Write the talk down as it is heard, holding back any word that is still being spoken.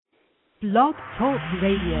Blog Talk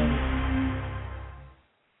Radio.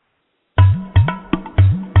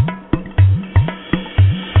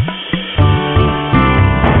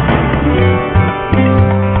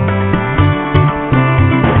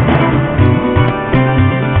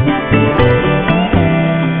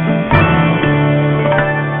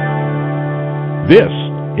 This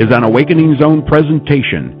is an Awakening Zone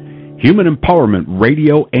presentation, Human Empowerment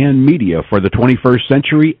Radio and Media for the 21st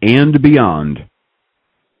Century and Beyond.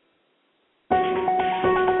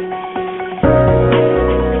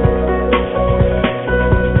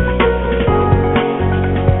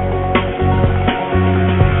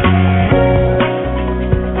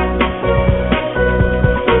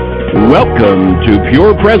 Welcome to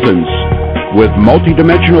Pure Presence with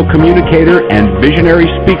multidimensional communicator and visionary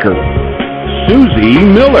speaker, Susie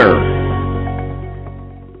Miller.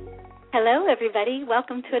 Hello, everybody.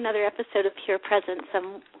 Welcome to another episode of Pure Presence.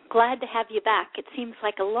 I'm glad to have you back. It seems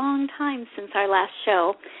like a long time since our last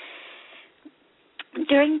show.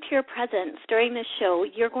 During Pure Presence, during this show,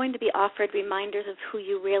 you're going to be offered reminders of who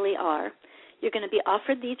you really are. You're going to be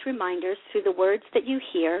offered these reminders through the words that you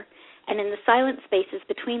hear and in the silent spaces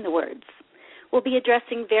between the words. We'll be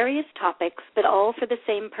addressing various topics, but all for the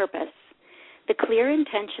same purpose. The clear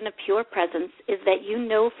intention of Pure Presence is that you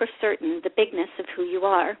know for certain the bigness of who you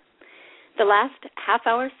are. The last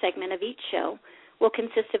half-hour segment of each show will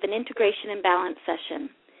consist of an integration and balance session.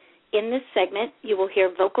 In this segment, you will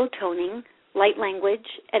hear vocal toning, light language,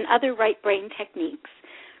 and other right brain techniques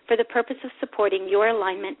for the purpose of supporting your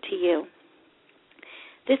alignment to you.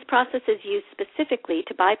 This process is used specifically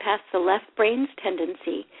to bypass the left brain's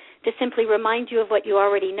tendency to simply remind you of what you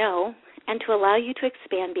already know and to allow you to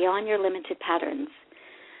expand beyond your limited patterns.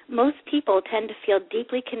 Most people tend to feel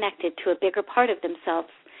deeply connected to a bigger part of themselves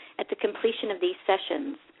at the completion of these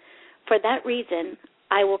sessions. For that reason,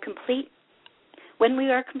 when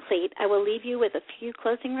we are complete, I will leave you with a few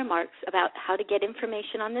closing remarks about how to get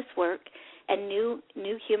information on this work and new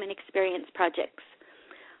human experience projects.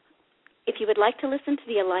 If you would like to listen to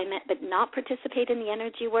the alignment but not participate in the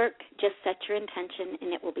energy work, just set your intention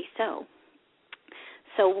and it will be so.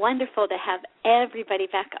 So wonderful to have everybody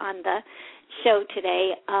back on the show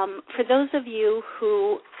today. For those of you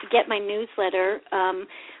who get my newsletter,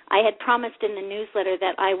 I had promised in the newsletter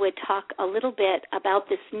that I would talk a little bit about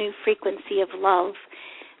this new frequency of love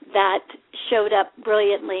that showed up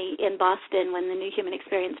brilliantly in Boston when the New Human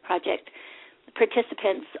Experience Project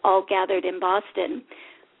participants all gathered in Boston.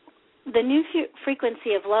 The new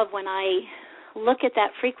frequency of love, when I look at that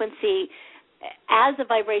frequency as a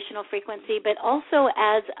vibrational frequency, but also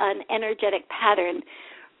as an energetic pattern,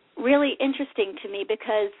 really interesting to me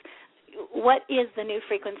because what is the new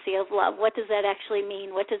frequency of love? What does that actually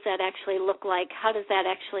mean? What does that actually look like? How does that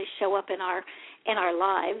actually show up in our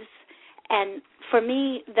lives? And for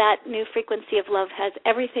me, that new frequency of love has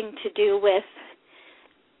everything to do with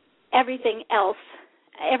everything else,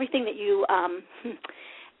 everything that you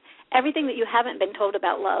haven't been told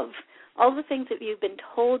about love. All the things that you've been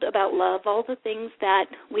told about love, all the things that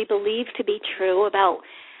we believe to be true about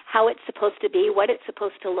how it's supposed to be, what it's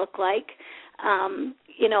supposed to look like,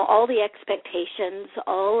 all the expectations,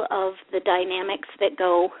 all of the dynamics that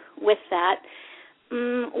go with that,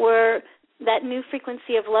 that new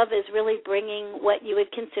frequency of love is really bringing what you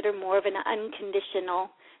would consider more of an unconditional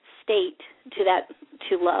state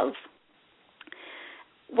to love.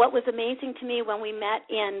 What was amazing to me when we met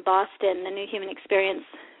in Boston, the New Human Experience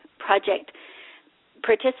Project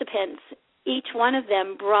participants, each one of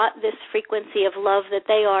them brought this frequency of love that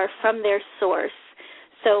they are from their source.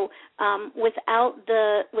 So without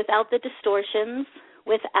the distortions,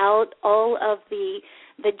 without all of the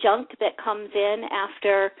junk that comes in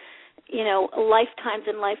after, lifetimes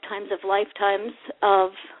and lifetimes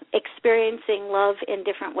of experiencing love in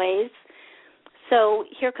different ways. So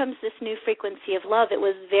here comes this new frequency of love. It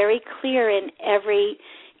was very clear in every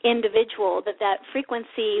individual that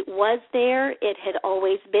frequency was there. It had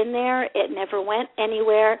always been there. It never went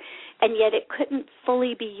anywhere, and yet it couldn't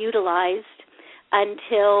fully be utilized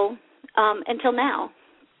until now.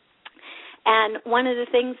 And one of the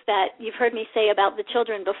things that you've heard me say about the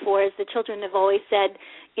children before is the children have always said,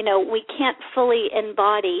 we can't fully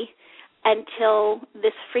embody until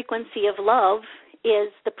this frequency of love is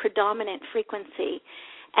the predominant frequency.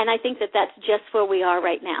 And I think that that's just where we are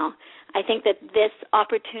right now. I think that this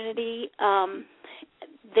opportunity,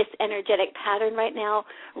 this energetic pattern right now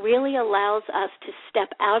really allows us to step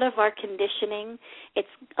out of our conditioning. It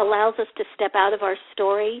allows us to step out of our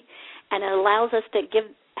story, and it allows us to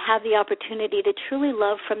have the opportunity to truly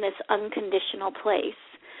love from this unconditional place.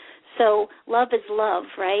 So love is love,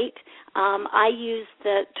 right? I use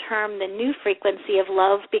the term the new frequency of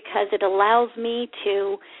love because it allows me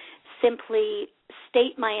to simply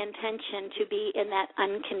state my intention to be in that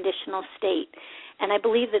unconditional state. And I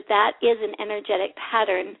believe that that is an energetic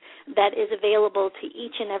pattern that is available to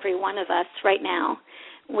each and every one of us right now.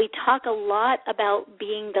 We talk a lot about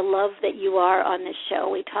being the love that you are on this show.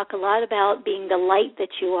 We talk a lot about being the light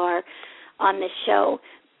that you are on this show.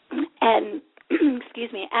 And,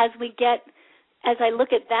 excuse me, as I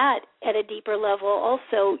look at that at a deeper level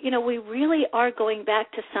also, we really are going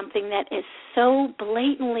back to something that is so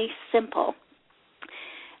blatantly simple.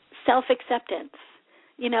 Self-acceptance,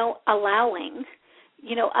 allowing,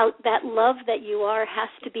 that love that you are has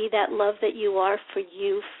to be that love that you are for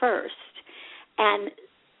you first.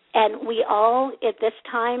 And we all, at this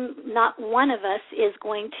time, not one of us is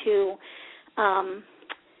going to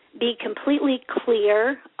be completely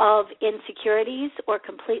clear of insecurities or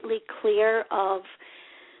completely clear of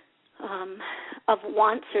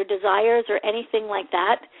wants or desires or anything like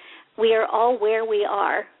that. We are all where we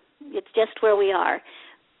are. It's just where we are.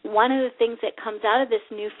 One of the things that comes out of this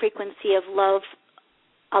new frequency of love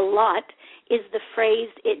a lot is the phrase,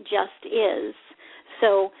 it just is.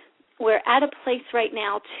 So we're at a place right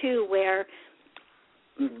now, too, where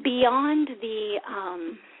beyond the,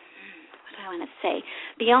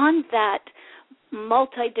 beyond that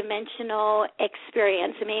multidimensional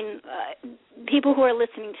experience, people who are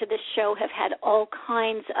listening to this show have had all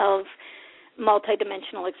kinds of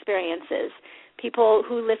multidimensional experiences. People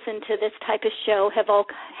who listen to this type of show have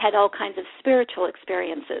had all kinds of spiritual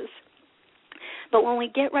experiences. But when we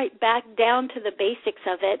get right back down to the basics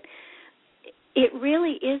of it, it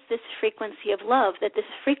really is this frequency of love, that this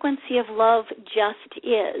frequency of love just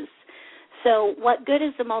is. So what good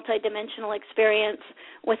is the multidimensional experience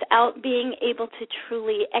without being able to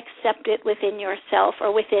truly accept it within yourself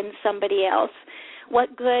or within somebody else?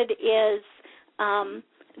 What good is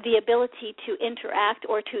the ability to interact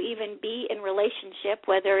or to even be in relationship,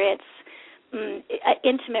 whether it's an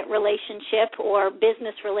intimate relationship or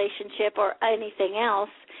business relationship or anything else?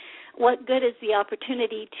 What good is the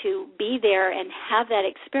opportunity to be there and have that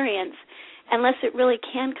experience unless it really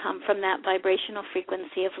can come from that vibrational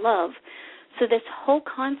frequency of love? So this whole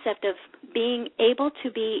concept of being able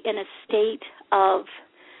to be in a state of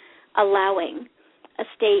allowing, a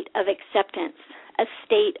state of acceptance, a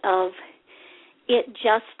state of it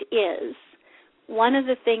just is. One of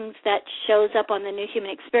the things that shows up on the New Human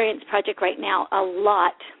Experience Project right now a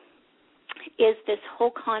lot is this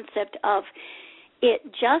whole concept of it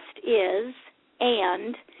just is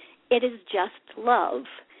and it is just love.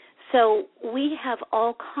 So we have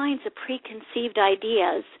all kinds of preconceived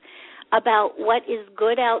ideas about what is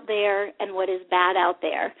good out there and what is bad out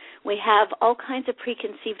there. We have all kinds of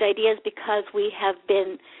preconceived ideas because we have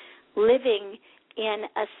been living in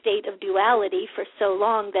a state of duality for so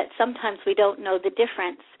long that sometimes we don't know the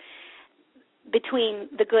difference between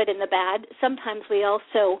the good and the bad. Sometimes we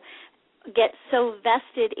also get so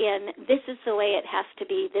vested in this is the way it has to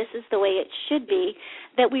be, this is the way it should be,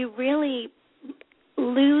 that we really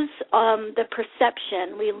lose the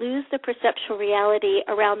perception. We lose the perceptual reality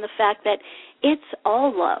around the fact that it's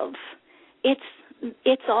all love.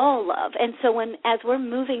 It's all love. And so as we're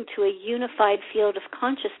moving to a unified field of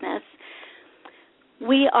consciousness,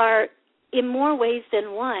 we are, in more ways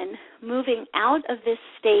than one, moving out of this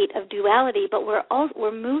state of duality, but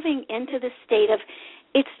we're moving into the state of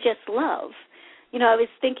it's just love. I was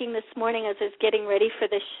thinking this morning as I was getting ready for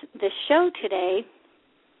this show today,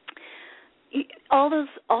 all those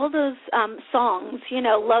songs,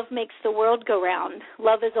 love makes the world go round,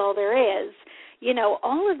 love is all there is,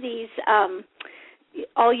 all of these,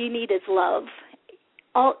 all you need is love,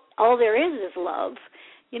 all there is love.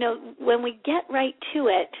 When we get right to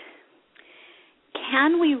it,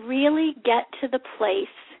 can we really get to the place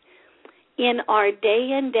in our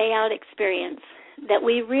day in, day out experience that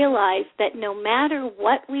we realize that no matter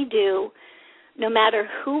what we do, no matter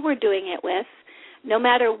who we're doing it with, no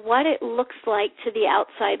matter what it looks like to the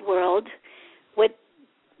outside world,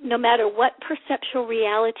 no matter what perceptual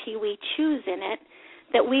reality we choose in it,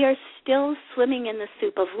 that we are still swimming in the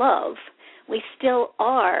soup of love. We still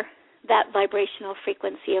are that vibrational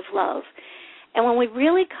frequency of love. And when we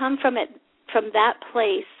really come from that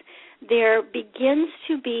place, there begins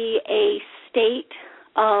to be a state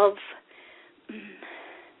of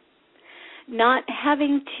not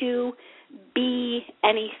having to be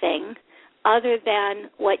anything other than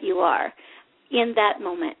what you are in that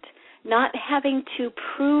moment, not having to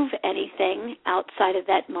prove anything outside of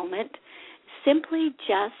that moment, simply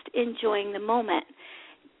just enjoying the moment.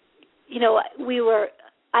 We were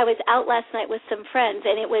I was out last night with some friends,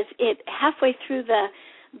 and it halfway through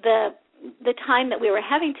the time that we were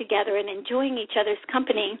having together and enjoying each other's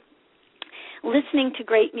company, listening to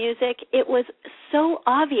great music, it was so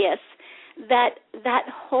obvious that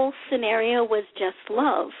whole scenario was just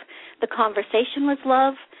love. The conversation was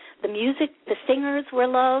love. The music, the singers were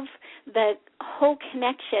love. The whole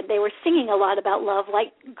connection, they were singing a lot about love,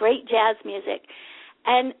 like great jazz music.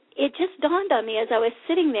 And it just dawned on me as I was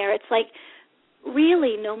sitting there, it's like,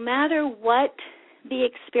 really, no matter what the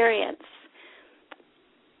experience,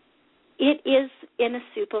 it is in a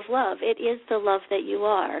soup of love. It is the love that you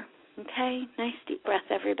are. Okay? Nice deep breath,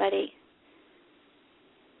 everybody.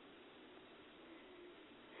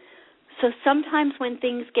 So sometimes when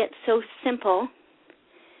things get so simple,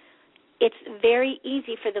 it's very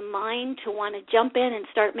easy for the mind to want to jump in and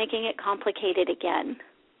start making it complicated again.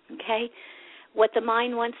 Okay? What the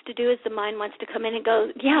mind wants to do is the mind wants to come in and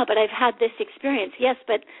go, yeah, but I've had this experience. Yes,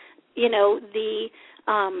 but,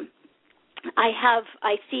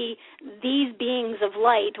 I see these beings of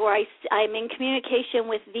light, or I'm in communication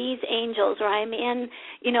with these angels, or I'm in,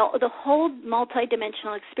 the whole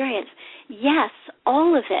multidimensional experience. Yes,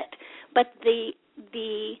 all of it. But the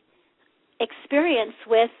experience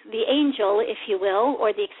with the angel, if you will,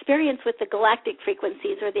 or the experience with the galactic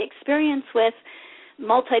frequencies, or the experience with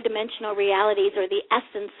multidimensional realities, or the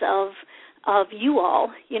essence of you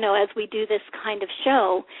all, as we do this kind of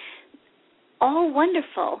show, all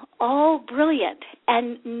wonderful, all brilliant,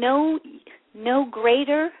 and no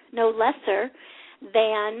greater, no lesser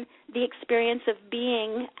than the experience of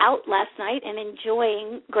being out last night and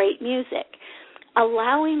enjoying great music.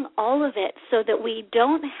 Allowing all of it so that we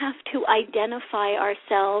don't have to identify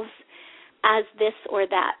ourselves as this or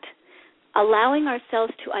that. Allowing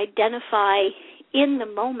ourselves to identify in the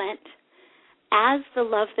moment as the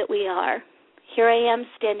love that we are. Here I am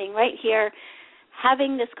standing right here,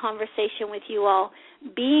 having this conversation with you all,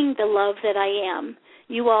 being the love that I am.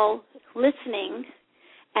 You all listening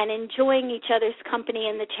and enjoying each other's company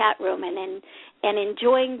in the chat room, and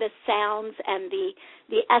enjoying the sounds and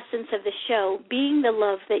the essence of the show, being the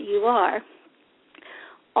love that you are.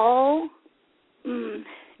 All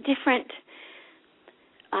different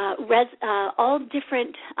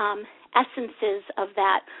essences of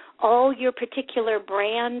that, all your particular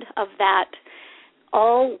brand of that,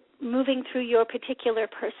 all moving through your particular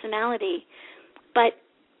personality, but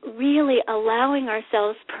really allowing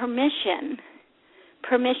ourselves permission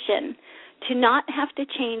to not have to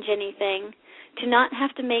change anything, to not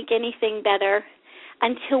have to make anything better,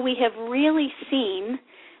 until we have really seen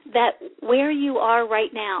that where you are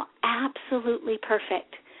right now, absolutely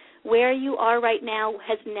perfect. Where you are right now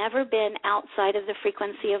has never been outside of the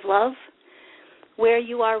frequency of love. Where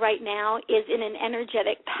you are right now is in an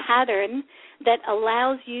energetic pattern that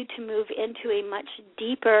allows you to move into a much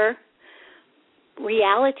deeper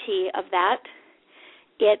reality of that.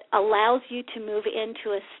 It allows you to move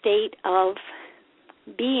into a state of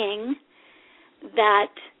being that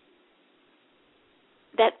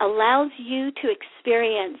allows you to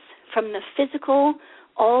experience from the physical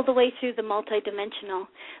all the way through the multidimensional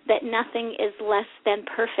that nothing is less than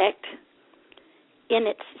perfect in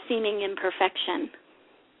its seeming imperfection.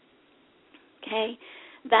 Okay?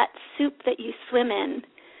 That soup that you swim in,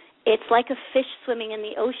 it's like a fish swimming in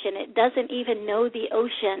the ocean. It doesn't even know the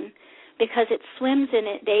ocean because it swims in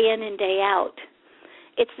it day in and day out.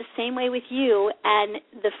 It's the same way with you and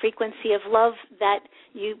the frequency of love that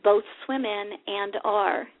you both swim in and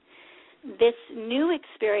are. This new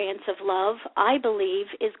experience of love, I believe,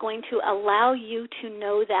 is going to allow you to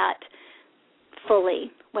know that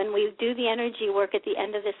fully. When we do the energy work at the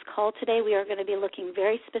end of this call today, we are going to be looking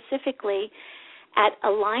very specifically at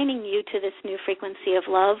aligning you to this new frequency of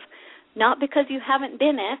love, not because you haven't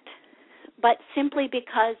been it, but simply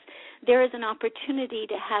because there is an opportunity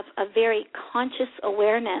to have a very conscious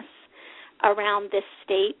awareness around this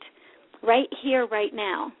state right here, right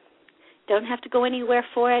now. Don't have to go anywhere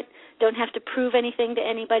for it. Don't have to prove anything to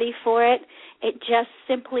anybody for it. It just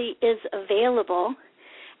simply is available,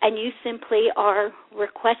 and you simply are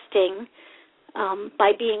requesting,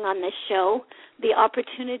 by being on this show, the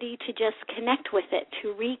opportunity to just connect with it,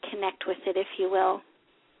 to reconnect with it, if you will.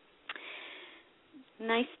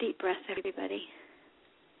 Nice deep breath, everybody.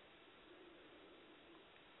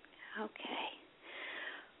 Okay.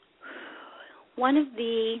 One of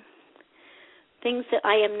the things that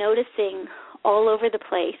I am noticing all over the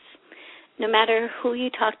place, no matter who you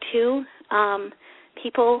talk to,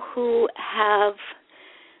 people who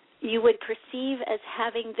you would perceive as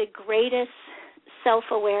having the greatest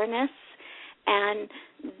self-awareness and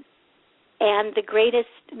the greatest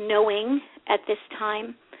knowing at this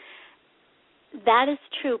time, that is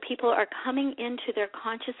true. People are coming into their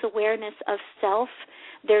conscious awareness of self.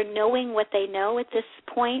 They're knowing what they know at this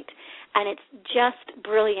point, and it's just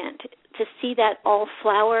brilliant to see that all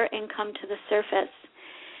flower and come to the surface.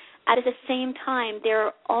 At the same time, there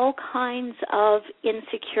are all kinds of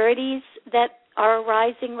insecurities that are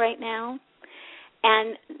arising right now,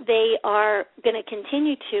 and they are going to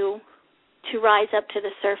continue to rise up to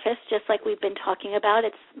the surface, just like we've been talking about.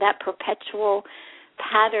 It's that perpetual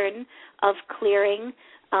pattern of clearing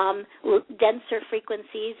denser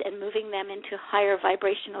frequencies and moving them into higher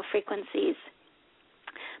vibrational frequencies.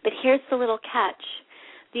 But here's the little catch.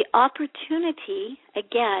 The opportunity,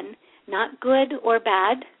 again, not good or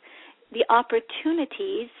bad, the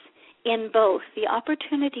opportunities in both, the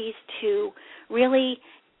opportunities to really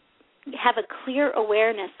have a clear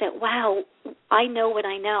awareness that, wow, I know what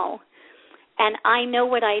I know, and I know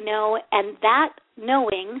what I know, and that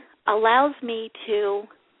knowing allows me to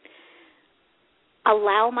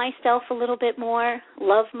allow myself a little bit more,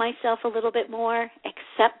 love myself a little bit more,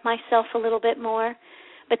 accept myself a little bit more.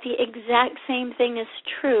 But the exact same thing is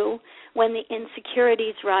true when the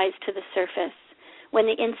insecurities rise to the surface. When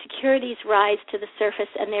the insecurities rise to the surface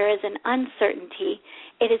and there is an uncertainty,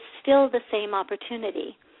 it is still the same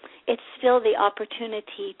opportunity. It's still the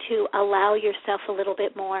opportunity to allow yourself a little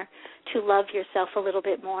bit more, to love yourself a little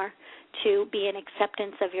bit more, to be in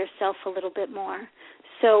acceptance of yourself a little bit more.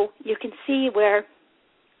 So you can see where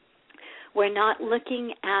we're not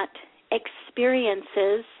looking at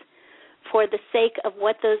experiences for the sake of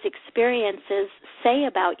what those experiences say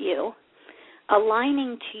about you.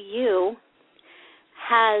 Aligning to you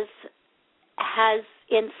has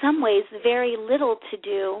in some ways very little to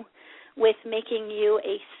do with making you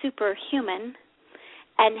a superhuman,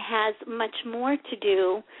 and has much more to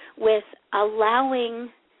do with allowing,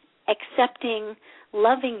 accepting,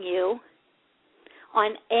 loving you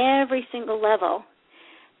on every single level.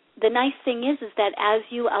 The nice thing is that as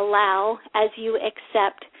you allow, as you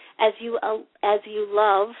accept, as you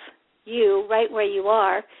love you right where you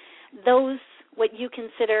are, those what you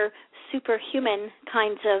consider superhuman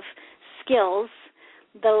kinds of skills,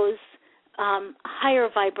 those higher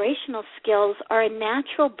vibrational skills are a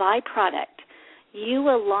natural byproduct. You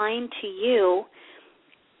align to you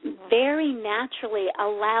very naturally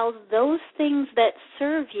allow those things that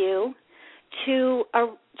serve you to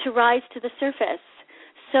rise to the surface.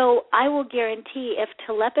 So I will guarantee if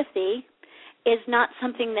telepathy is not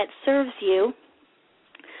something that serves you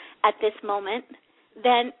at this moment,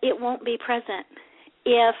 then it won't be present.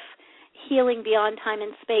 If healing beyond time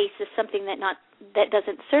and space is something that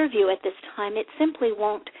doesn't serve you at this time, it simply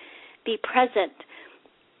won't be present.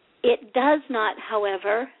 It does not,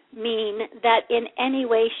 however, mean that in any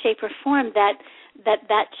way, shape, or form that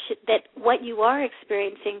what you are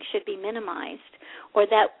experiencing should be minimized, or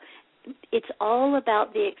that it's all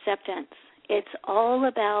about the acceptance. It's all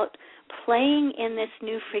about playing in this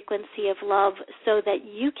new frequency of love so that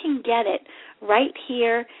you can get it right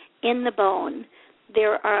here in the bone.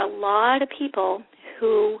 There are a lot of people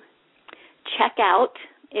who check out,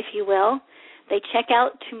 if you will. They check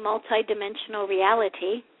out to multidimensional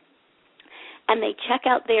reality, and they check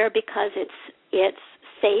out there because it's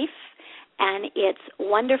safe and it's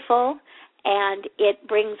wonderful and it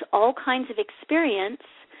brings all kinds of experience,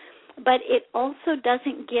 but it also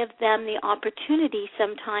doesn't give them the opportunity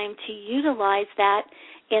sometime to utilize that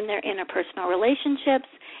in their interpersonal relationships,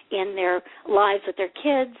 in their lives with their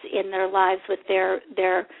kids, in their lives with their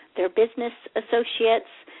business associates,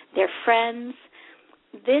 their friends.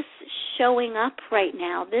 This showing up right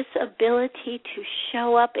now, this ability to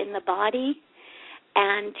show up in the body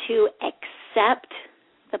and to accept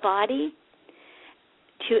the body,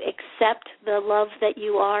 to accept the love that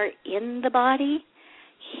you are in the body,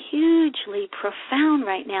 hugely profound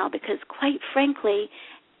right now, because quite frankly,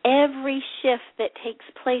 every shift that takes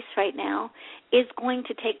place right now is going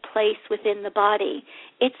to take place within the body.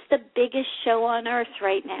 It's the biggest show on earth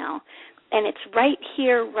right now, and it's right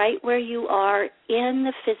here, right where you are in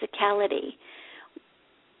the physicality.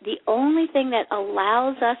 The only thing that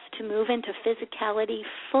allows us to move into physicality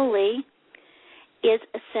fully is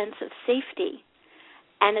a sense of safety.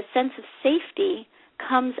 And a sense of safety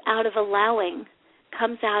comes out of allowing,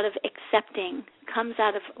 comes out of accepting, comes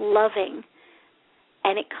out of loving,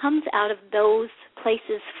 and it comes out of those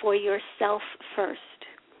places for yourself first.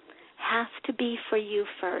 Has to be for you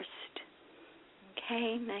first.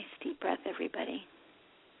 Okay, nice deep breath, everybody.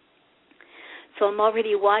 So I'm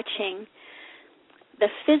already watching the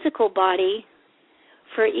physical body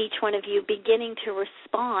for each one of you beginning to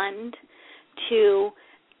respond to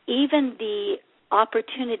even the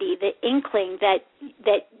opportunity, the inkling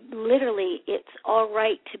that literally it's all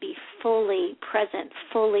right to be fully present,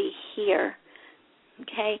 fully here.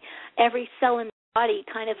 Okay? Every cell in the body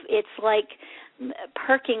kind of, it's like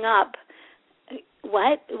perking up.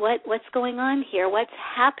 What's going on here? What's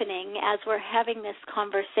happening as we're having this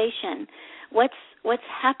conversation? What's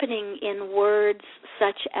happening in words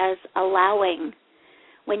such as allowing?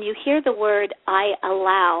 When you hear the word I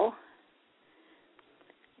allow,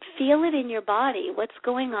 feel it in your body. What's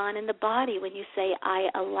going on in the body when you say I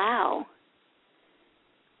allow?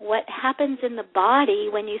 What happens in the body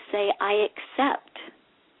when you say I accept?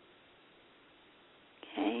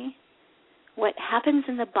 Okay? What happens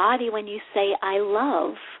in the body when you say I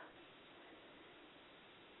love?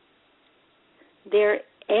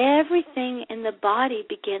 Everything in the body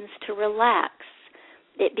begins to relax.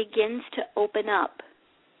 It begins to open up.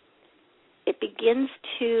 It begins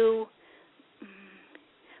to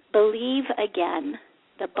believe again.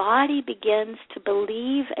 The body begins to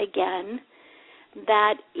believe again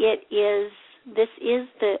that this is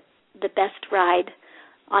the best ride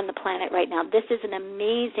on the planet right now. This is an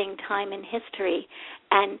amazing time in history.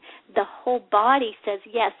 And the whole body says,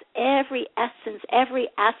 yes, every essence, every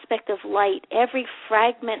aspect of light, every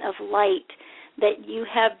fragment of light that you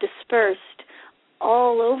have dispersed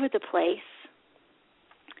all over the place,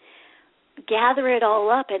 gather it all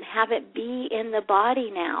up and have it be in the body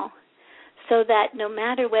now, so that no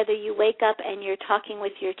matter whether you wake up and you're talking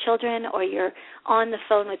with your children, or you're on the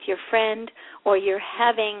phone with your friend, or you're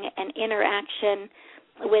having an interaction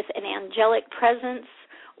with an angelic presence,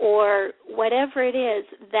 or whatever it is,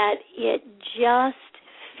 that it just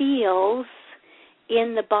feels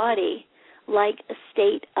in the body like a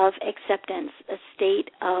state of acceptance, a state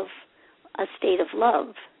of love.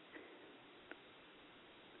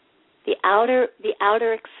 The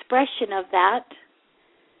outer expression of that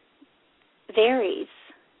varies.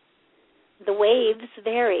 The waves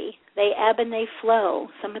vary. They ebb and they flow.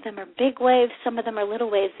 Some of them are big waves, some of them are little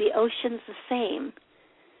waves. The ocean's the same.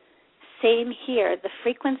 Same here. The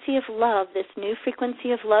frequency of love, this new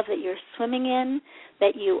frequency of love that you're swimming in,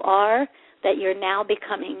 that you're now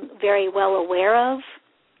becoming very well aware of,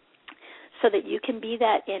 so that you can be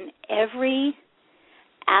that in every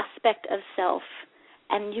aspect of self.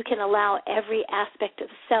 And you can allow every aspect of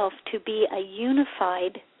self to be a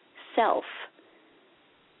unified self.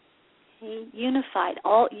 Okay? Unified.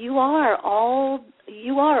 You are all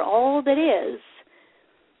that is.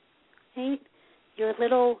 Okay? Your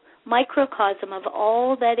little microcosm of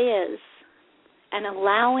all that is, and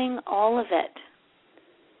allowing all of it.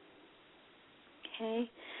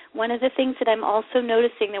 Okay? One of the things that I'm also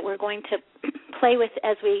noticing that we're going to play with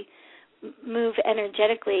as we move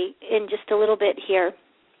energetically in just a little bit here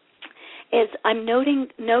is I'm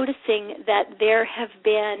noticing that there have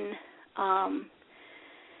been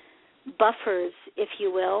buffers, if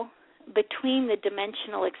you will, between the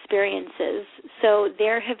dimensional experiences. So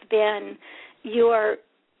there have been your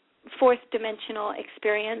fourth dimensional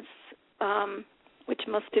experience, which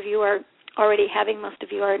most of you are already having. Most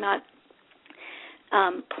of you are not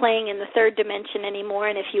playing in the third dimension anymore,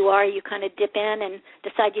 and if you are, you kind of dip in and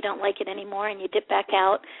decide you don't like it anymore and you dip back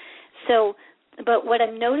out. So, but what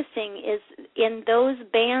I'm noticing is in those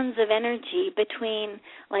bands of energy between,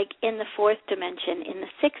 like in the fourth dimension, in the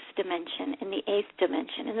sixth dimension, in the eighth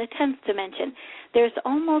dimension, in the 10th dimension, there's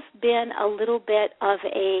almost been a little bit of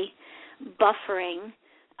a buffering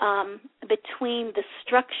between the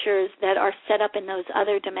structures that are set up in those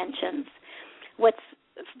other dimensions. What's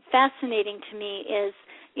fascinating to me is,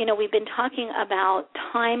 we've been talking about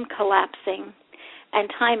time collapsing, and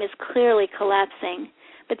time is clearly collapsing.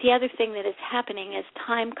 But the other thing that is happening is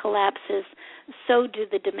time collapses, so do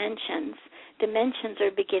the dimensions. Dimensions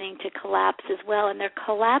are beginning to collapse as well, and they're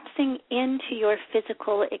collapsing into your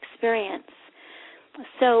physical experience,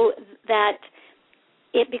 so that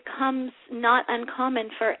it becomes not uncommon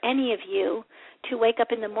for any of you to wake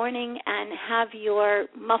up in the morning and have your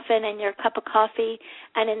muffin and your cup of coffee,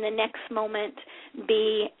 and in the next moment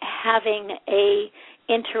be having a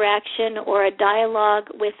interaction or a dialogue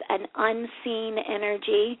with an unseen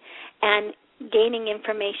energy and gaining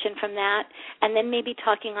information from that, and then maybe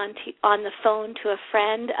talking on the phone to a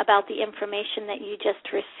friend about the information that you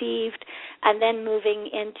just received, and then moving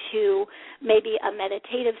into maybe a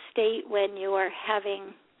meditative state when you are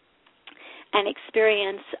having an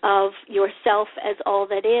experience of yourself as all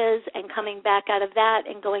that is, and coming back out of that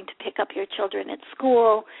and going to pick up your children at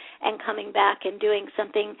school and coming back and doing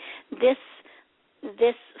something.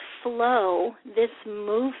 This flow, this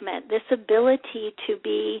movement, this ability to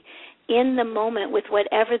be in the moment with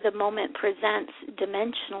whatever the moment presents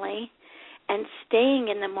dimensionally, and staying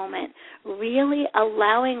in the moment, really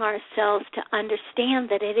allowing ourselves to understand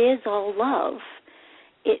that it is all love.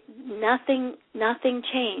 Nothing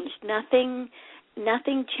changed. Nothing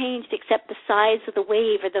changed except the size of the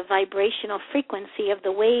wave or the vibrational frequency of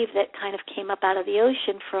the wave that kind of came up out of the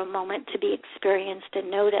ocean for a moment to be experienced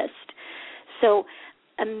and noticed. So,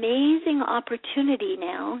 amazing opportunity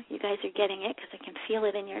now. You guys are getting it because I can feel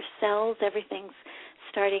it in your cells. Everything's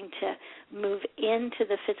starting to move into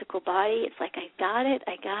the physical body. It's like, I got it.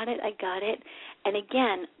 And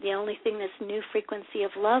again, the only thing this new frequency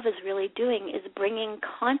of love is really doing is bringing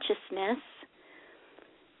consciousness,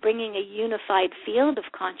 bringing a unified field of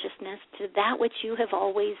consciousness to that which you have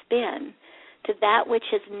always been, to that which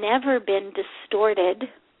has never been distorted,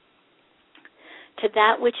 to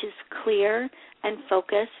that which is clear and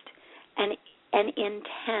focused and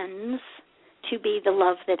intends to be the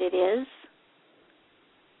love that it is.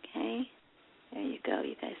 Okay, there you go.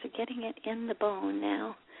 You guys are getting it in the bone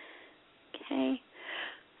now. Okay,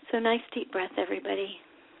 so nice deep breath, everybody.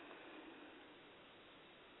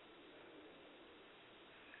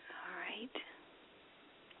 All right.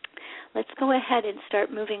 Let's go ahead and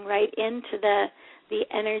start moving right into the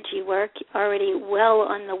energy work, already well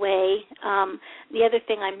on the way. The other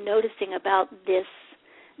thing I'm noticing about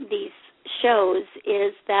these shows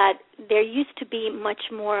is that there used to be much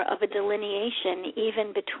more of a delineation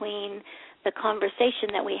even between the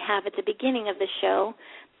conversation that we have at the beginning of the show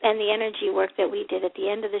and the energy work that we did at the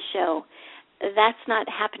end of the show. That's not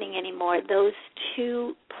happening anymore. Those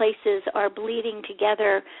two places are bleeding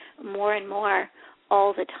together more and more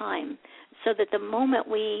all the time, so that the moment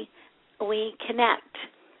we connect,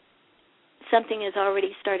 something is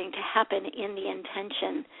already starting to happen in the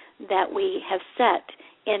intention that we have set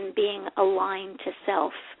in being aligned to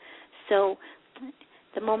self. So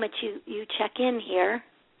the moment you check in here,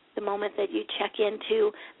 the moment that you check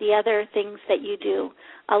into the other things that you do,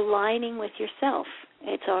 aligning with yourself,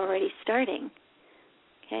 it's already starting.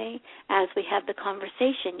 Okay? As we have the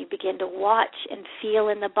conversation, you begin to watch and feel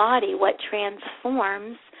in the body what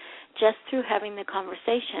transforms just through having the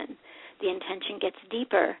conversation. The intention gets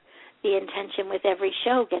deeper. The intention with every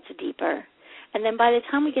show gets deeper. And then by the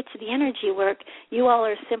time we get to the energy work, you all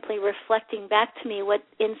are simply reflecting back to me what,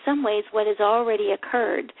 in some ways, what has already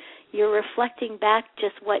occurred. You're reflecting back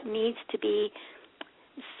just what needs to be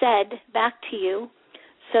said back to you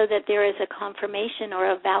so that there is a confirmation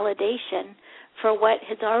or a validation for what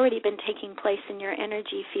has already been taking place in your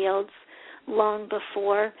energy fields long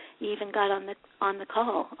before you even got on the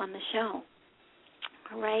call, on the show.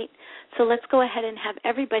 All right? So let's go ahead and have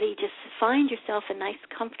everybody just find yourself a nice,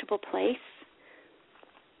 comfortable place.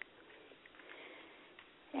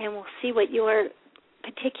 And we'll see what your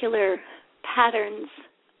particular patterns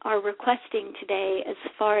are requesting today as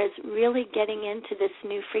far as really getting into this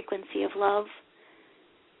new frequency of love,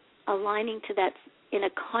 aligning to that in a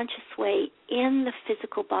conscious way in the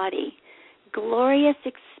physical body. Glorious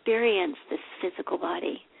experience, this physical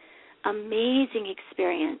body. Amazing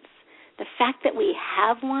experience. The fact that we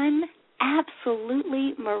have one,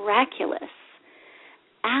 absolutely miraculous.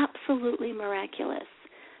 Absolutely miraculous.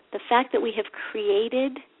 The fact that we have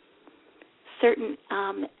created certain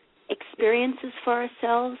experiences for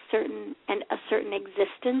ourselves, a certain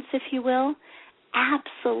existence, if you will,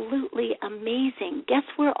 absolutely amazing. Guess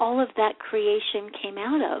where all of that creation came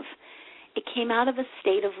out of? It came out of a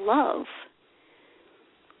state of love.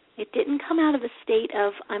 It didn't come out of a state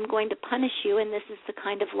of, I'm going to punish you and this is the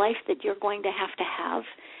kind of life that you're going to have.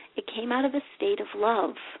 It came out of a state of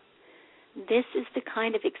love. This is the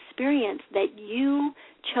kind of experience that you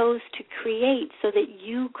chose to create so that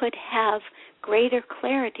you could have greater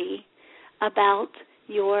clarity about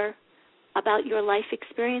your life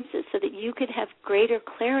experiences, so that you could have greater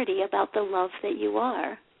clarity about the love that you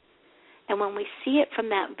are. And when we see it from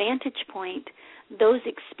that vantage point, those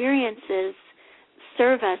experiences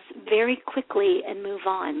serve us very quickly and move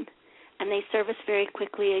on. And they serve us very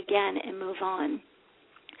quickly again and move on.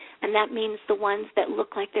 And that means the ones that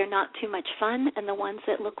look like they're not too much fun and the ones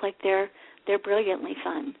that look like they're brilliantly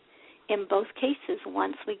fun. In both cases,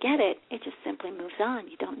 once we get it, it just simply moves on.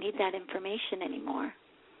 You don't need that information anymore.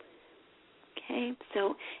 Okay,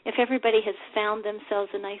 so if everybody has found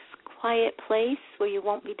themselves a nice quiet place where you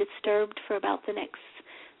won't be disturbed for about the next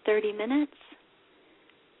 30 minutes,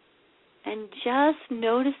 and just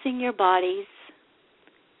noticing your bodies.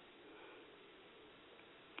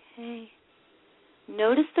 Okay.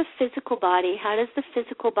 Notice the physical body. How does the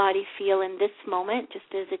physical body feel in this moment, just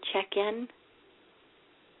as a check-in?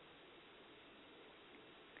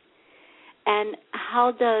 And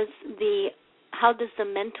how does the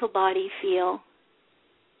mental body feel?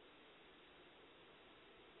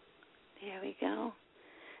 There we go.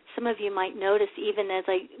 Some of you might notice, even as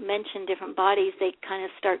I mention different bodies, they kind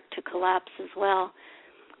of start to collapse as well.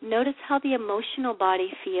 Notice how the emotional body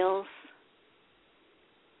feels.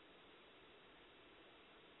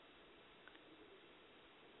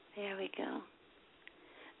 There we go.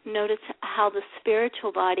 Notice how the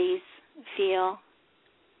spiritual bodies feel.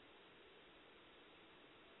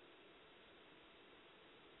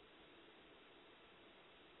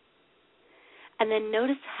 And then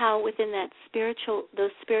notice how within those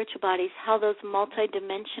spiritual bodies, how those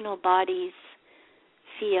multidimensional bodies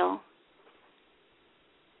feel.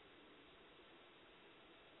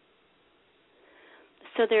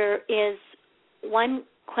 So there is one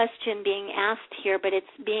question being asked here, but it's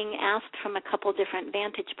being asked from a couple different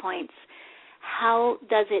vantage points. How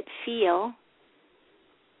does it feel?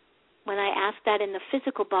 When I ask that in the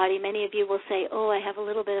physical body, many of you will say, oh, I have a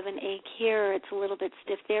little bit of an ache here, or it's a little bit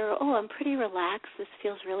stiff there, or, oh, I'm pretty relaxed, this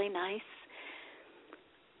feels really nice.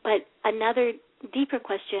 But another deeper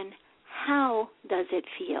question, how does it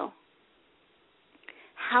feel?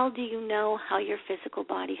 How do you know how your physical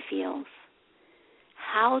body feels?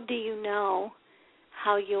 How do you know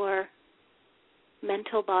how your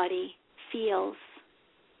mental body feels?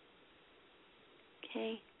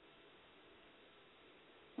 Okay.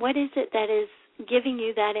 What is it that is giving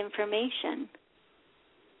you that information?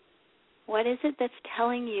 What is it that's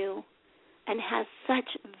telling you and has such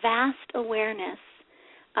vast awareness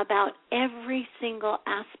about every single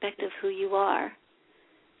aspect of who you are?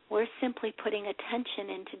 We're simply putting attention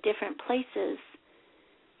into different places,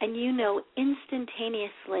 and you know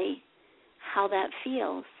instantaneously how that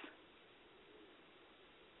feels.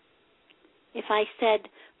 If I said,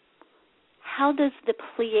 how does the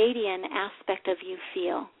Pleiadian aspect of you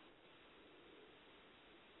feel?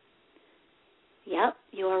 Yep,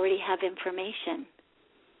 you already have information.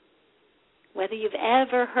 Whether you've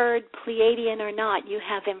ever heard Pleiadian or not, you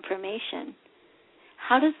have information.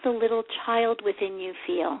 How does the little child within you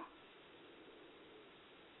feel?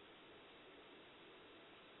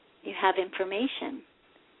 You have information.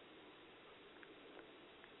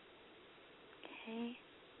 Okay.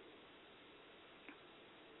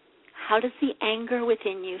 How does the anger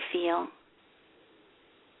within you feel?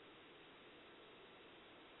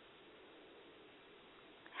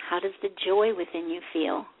 How does the joy within you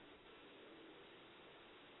feel?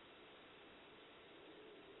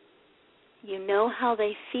 You know how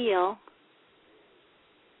they feel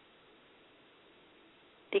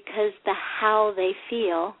because the how they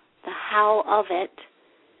feel, the how of it,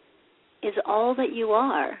 is all that you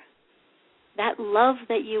are. That love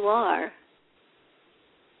that you are,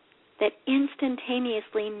 that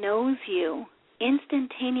instantaneously knows you,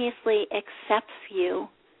 instantaneously accepts you.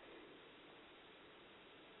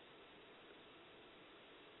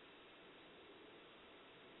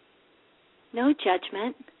 No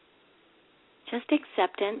judgment, just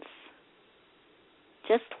acceptance,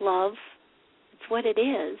 just love. It's what it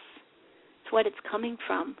is. It's what it's coming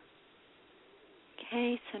from.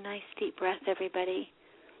 Okay, so nice deep breath, everybody.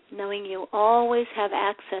 Knowing you always have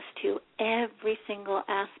access to every single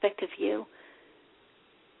aspect of you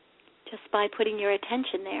just by putting your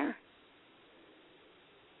attention there.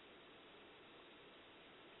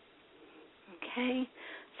 Okay,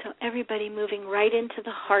 so everybody moving right into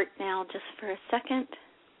the heart now just for a second.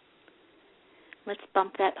 Let's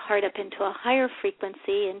bump that heart up into a higher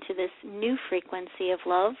frequency, into this new frequency of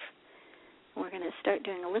love. We're going to start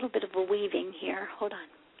doing a little bit of a weaving here. Hold on.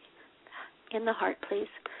 In the heart, please.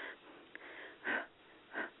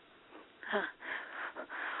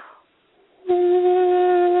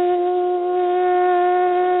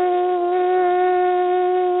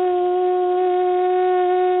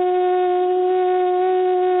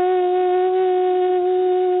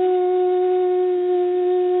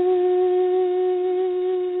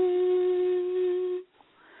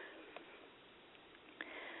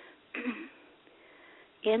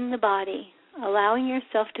 In the body, allowing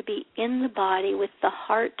yourself to be in the body with the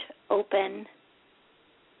heart open.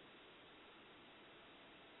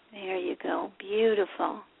 There you go.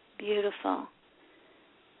 Beautiful, beautiful.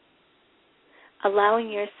 Allowing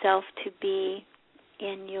yourself to be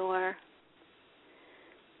in your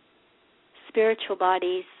spiritual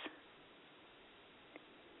bodies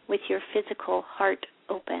with your physical heart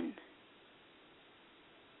open.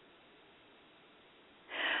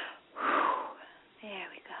 There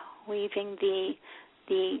we go. Weaving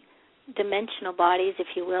the dimensional bodies, if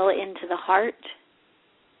you will, into the heart.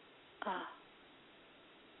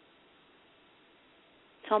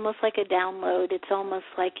 It's almost like a download. It's almost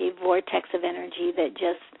like a vortex of energy that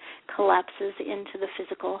just collapses into the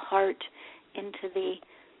physical heart,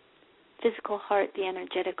 the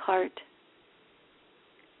energetic heart.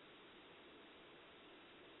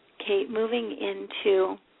 Okay, moving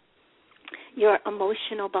into your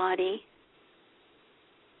emotional body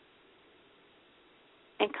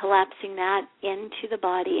and collapsing that into the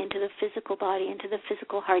body, into the physical body, into the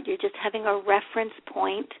physical heart. You're just having a reference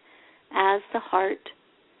point as the heart.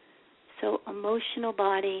 So emotional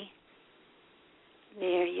body,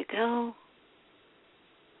 there you go.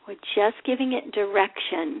 We're just giving it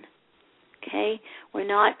direction, okay? We're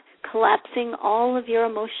not collapsing all of your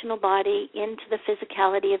emotional body into the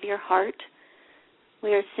physicality of your heart.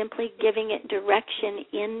 We are simply giving it direction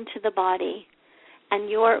into the body. And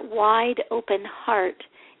your wide open heart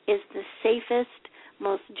is the safest,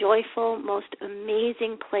 most joyful, most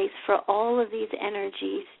amazing place for all of these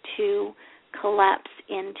energies to collapse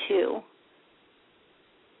into.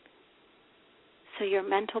 So your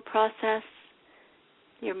mental process,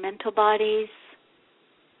 your mental bodies,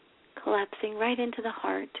 collapsing right into the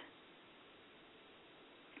heart.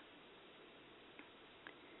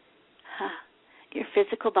 Your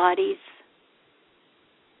physical bodies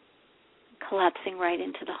collapsing right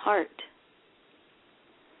into the heart.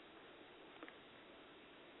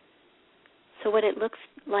 So what it looks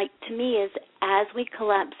like to me is as we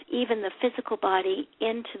collapse even the physical body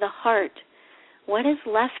into the heart, what is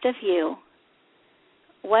left of you?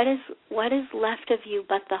 What is left of you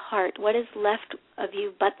but the heart? What is left of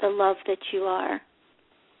you but the love that you are?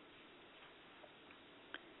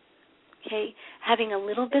 Okay, having a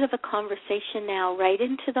little bit of a conversation now right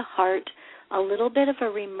into the heart, a little bit of a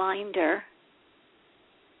reminder.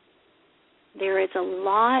 There is a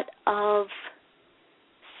lot of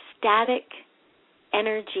static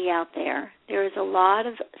energy out there. There is a lot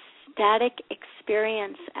of static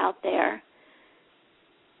experience out there.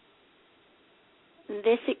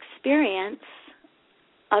 This experience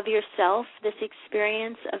of yourself, this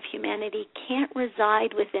experience of humanity can't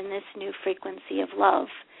reside within this new frequency of love.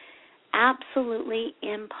 Absolutely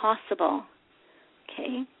impossible.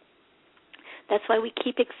 Okay? That's why we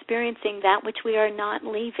keep experiencing that which we are not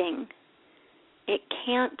leaving. It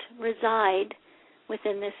can't reside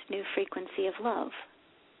within this new frequency of love.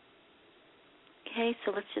 Okay,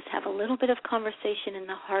 so let's just have a little bit of conversation in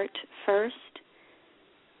the heart first.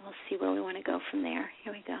 We'll see where we want to go from there.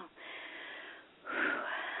 Here we go.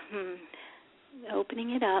 Opening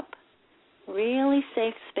it up. Really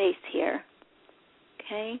safe space here.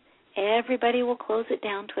 Okay? Everybody will close it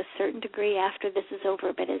down to a certain degree after this is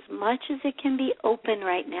over, but as much as it can be open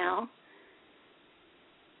right now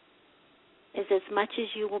is as much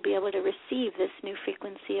as you will be able to receive this new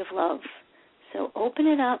frequency of love. So open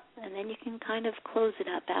it up, and then you can kind of close it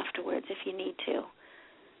up afterwards if you need to.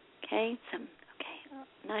 Okay?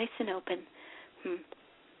 Nice and open.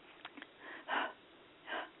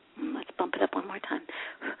 Let's bump it up one more time.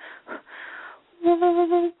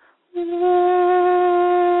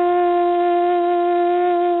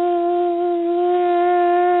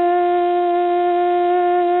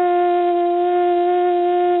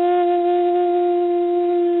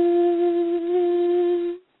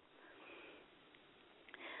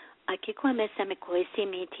 Aki kwa mesa me koesi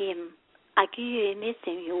mitim. Aki yu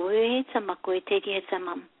mesim yu sama koetedi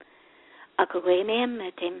samam. Akwe me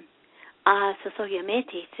metim. So you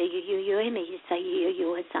meti so you me say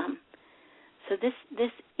you sam. So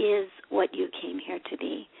this is what you came here to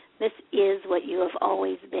be. This is what you have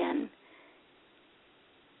always been.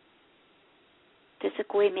 This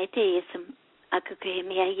akwe meti isam akwe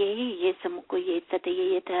me ye isam ko ye tate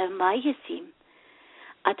ye ta ma yesim.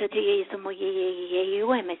 Atate ye isam ye you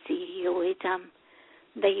me see you itam.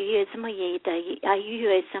 The you isam ye ta you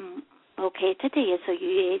isam okay tate so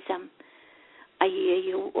you isam.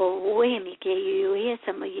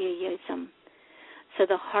 So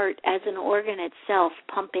the heart as an organ itself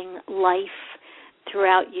pumping life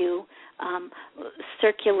throughout you,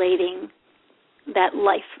 circulating that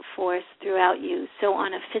life force throughout you. So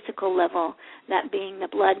on a physical level, that being the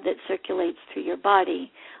blood that circulates through your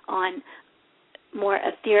body. On more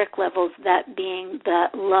etheric levels, that being the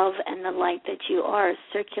love and the light that you are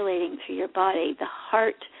circulating through your body. The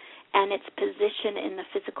heart and its position in the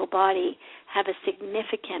physical body have a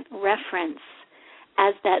significant reference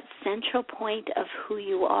as that central point of who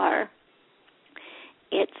you are.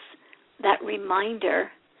 It's that reminder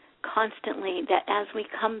constantly that as we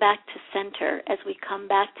come back to center, as we come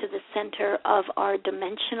back to the center of our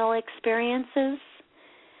dimensional experiences,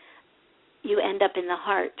 you end up in the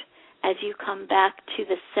heart. As you come back to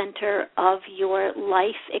the center of your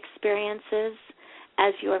life experiences,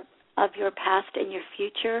 of your past and your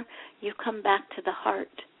future, you come back to the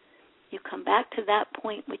heart. You come back to that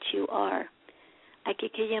point which you are.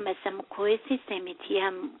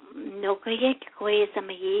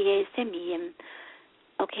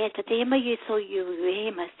 Okay, tatema you so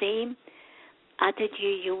you ma same. Ata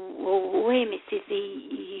you we me see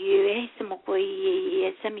you some go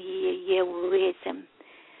ye some ye we some.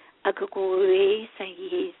 Ago ye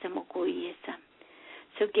some go ye some.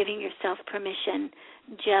 So giving yourself permission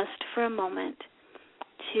just for a moment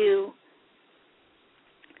to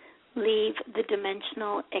leave the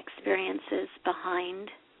dimensional experiences behind,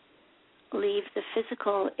 leave the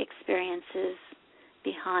physical experiences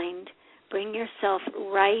behind, bring yourself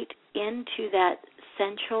right into that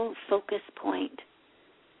central focus point,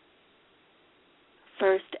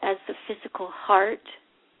 first as the physical heart,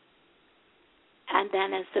 and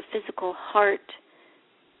then as the physical heart,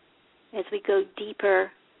 as we go deeper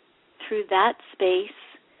through that space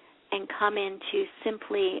and come into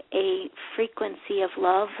simply a frequency of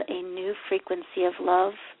love, a new frequency of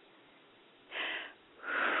love.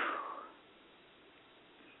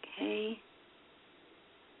 Okay.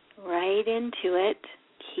 Right into it.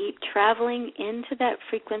 Keep traveling into that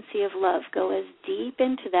frequency of love. Go as deep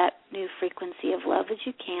into that new frequency of love as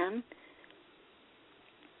you can.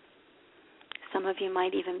 Some of you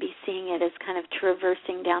might even be seeing it as kind of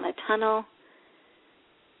traversing down a tunnel.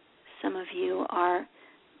 Some of you are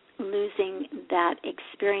losing that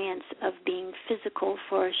experience of being physical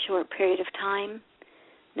for a short period of time.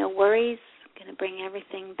 No worries. Going to bring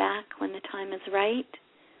everything back when the time is right.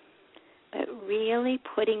 But really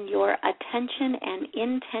putting your attention and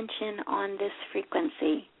intention on this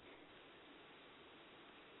frequency.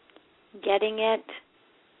 Getting it,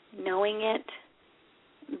 knowing it,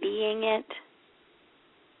 being it,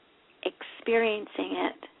 experiencing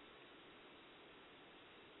it.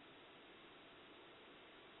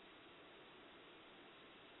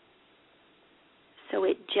 So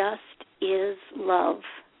it just is love.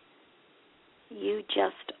 You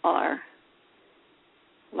just are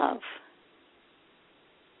love.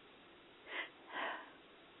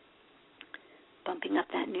 Bumping up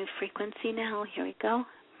that new frequency now. Here we go.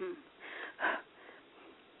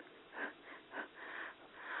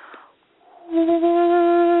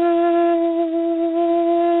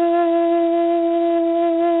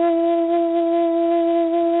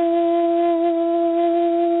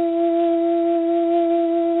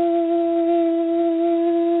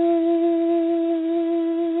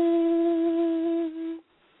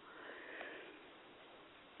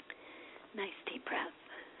 Nice deep breath.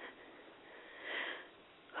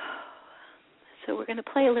 So we're going to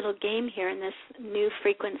play a little game here in this new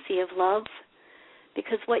frequency of love,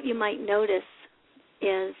 because what you might notice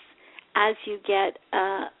is as you get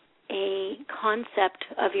a concept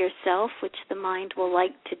of yourself, which the mind will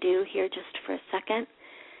like to do here just for a second,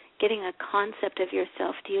 getting a concept of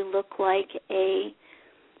yourself. Do you look like a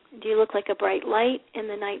bright light in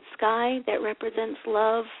the night sky that represents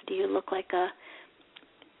love? Do you look like a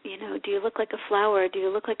flower? Do you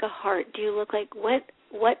look like a heart? Do you look like what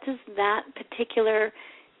does that particular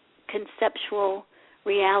conceptual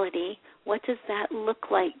reality, what does that look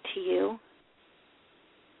like to you?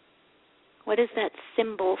 What is that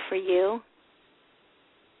symbol for you?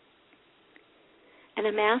 And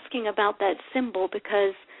I'm asking about that symbol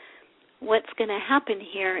because what's going to happen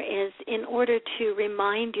here is, in order to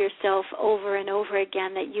remind yourself over and over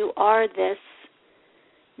again that you are this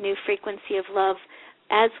new frequency of love,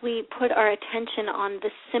 as we put our attention on the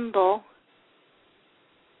symbol,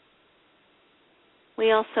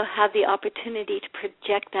 we also have the opportunity to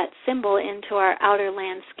project that symbol into our outer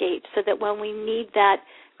landscape, so that when we need that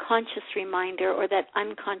conscious reminder or that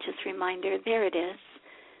unconscious reminder, there it is.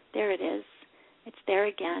 There it is. It's there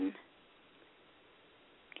again.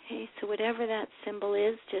 Okay, so whatever that symbol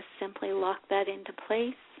is, just simply lock that into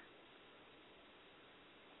place.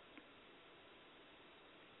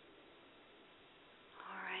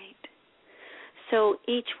 All right. So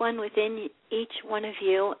each one within each one of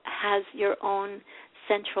you has your own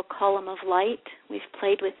central column of light. We've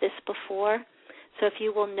played with this before. So if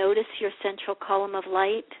you will notice your central column of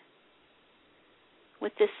light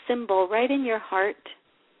with this symbol right in your heart,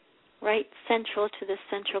 right central to the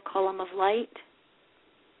central column of light,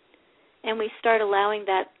 and we start allowing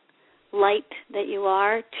that light that you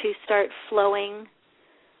are to start flowing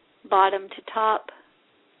bottom to top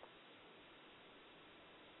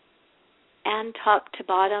and top to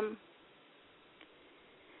bottom,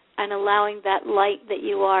 and allowing that light that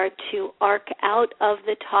you are to arc out of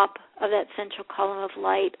the top of that central column of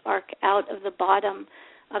light, arc out of the bottom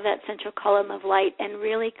of that central column of light, and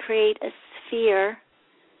really create a sphere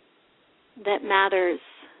that matters,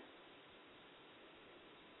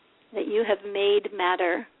 that you have made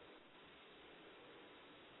matter.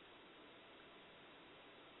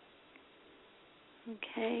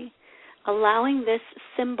 Okay. Allowing this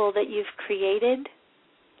symbol that you've created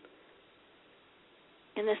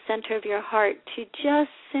in the center of your heart to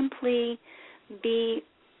just simply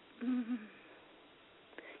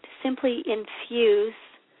infuse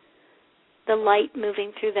the light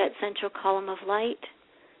moving through that central column of light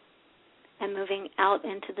and moving out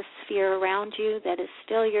into the sphere around you that is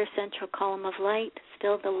still your central column of light,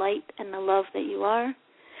 still the light and the love that you are.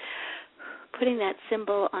 Putting that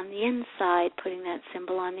symbol on the inside, putting that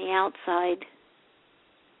symbol on the outside.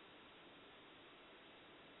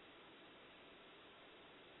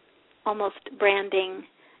 Almost branding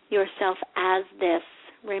yourself as this,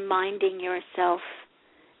 reminding yourself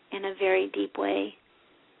in a very deep way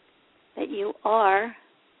that you are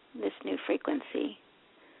this new frequency.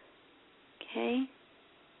 Okay?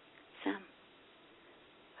 So,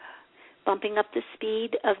 bumping up the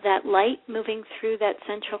speed of that light moving through that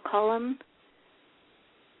central column.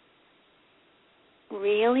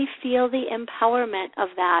 Really feel the empowerment of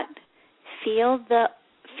that. Feel the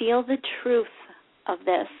truth of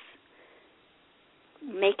this.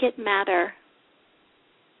 Make it matter.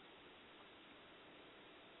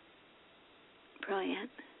 Brilliant.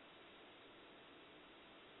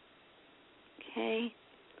 Okay.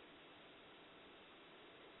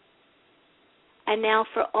 And now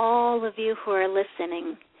for all of you who are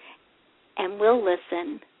listening and will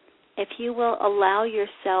listen, if you will allow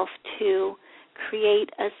yourself to create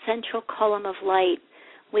a central column of light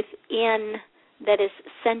within that is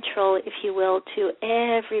central, if you will, to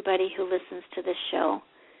everybody who listens to this show,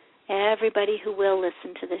 everybody who will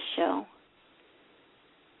listen to this show.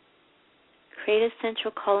 Create a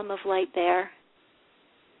central column of light there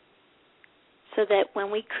so that when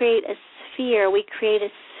we create a sphere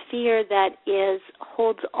that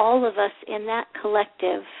holds all of us in that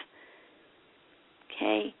collective,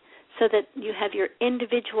 okay, so that you have your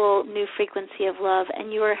individual new frequency of love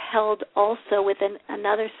and you are held also within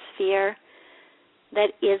another sphere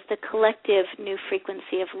that is the collective new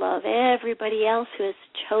frequency of love. Everybody else who has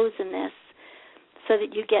chosen this, so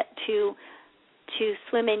that you get to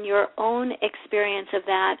swim in your own experience of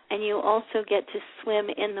that, and you also get to swim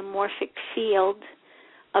in the morphic field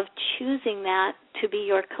of choosing that to be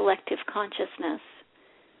your collective consciousness.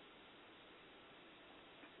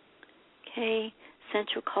 Okay,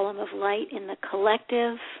 central column of light in the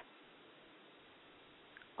collective,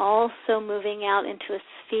 also moving out into a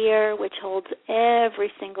sphere which holds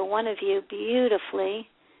every single one of you beautifully.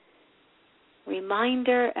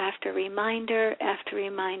 Reminder after reminder after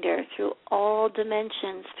reminder, through all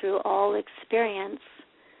dimensions, through all experience,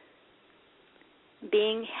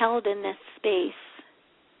 being held in this space.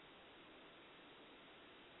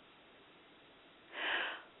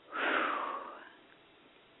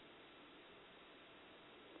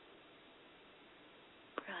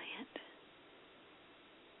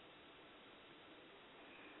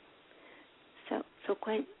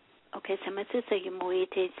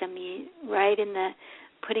 Right in the,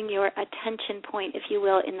 putting your attention point, if you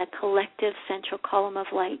will, in the collective central column of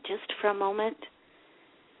light, just for a moment,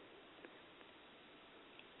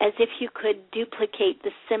 as if you could duplicate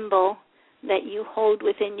the symbol that you hold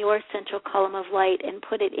within your central column of light and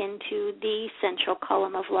put it into the central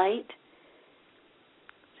column of light.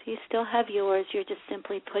 So you still have yours, you're just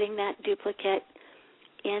simply putting that duplicate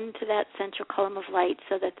into that central column of light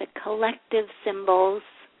so that the collective symbols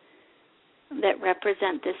that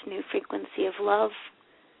represent this new frequency of love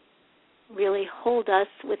really hold us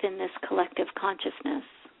within this collective consciousness.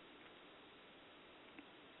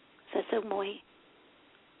 So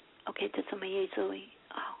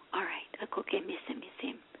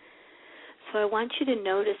I want you to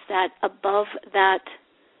notice that above that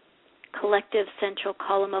collective central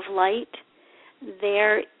column of light,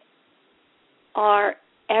 there are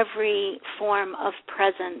every form of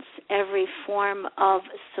presence, every form of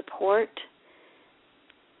support,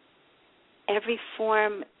 every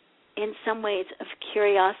form, in some ways, of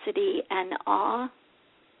curiosity and awe,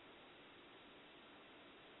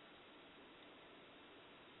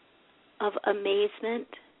 of amazement,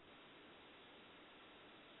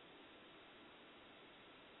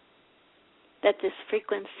 that this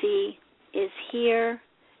frequency is here,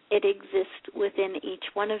 it exists within each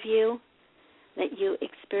one of you, that you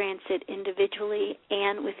experience it individually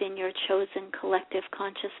and within your chosen collective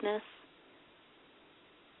consciousness.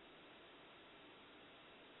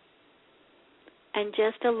 And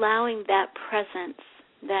just allowing that presence,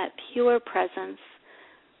 that pure presence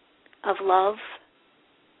of love,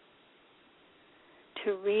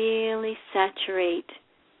 to really saturate,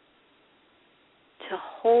 to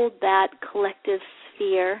hold that collective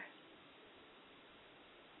sphere,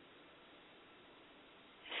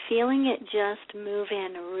 feeling it just move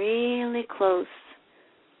in really close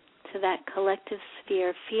to that collective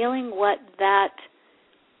sphere, feeling what that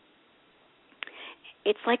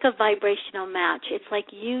it's like a vibrational match. It's like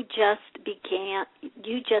you just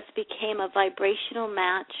became a vibrational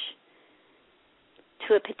match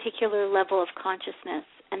to a particular level of consciousness,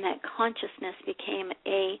 and that consciousness became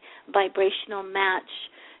a vibrational match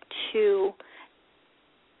to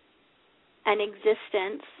an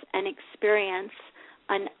existence, an experience,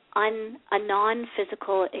 a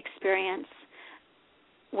non-physical experience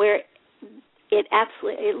where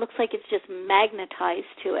it looks like it's just magnetized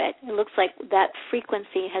to it. It looks like that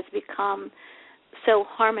frequency has become so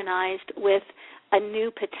harmonized with a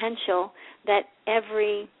new potential that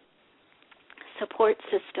every support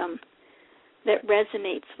system that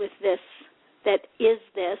resonates with this, that is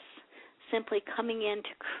this, simply coming in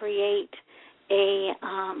to create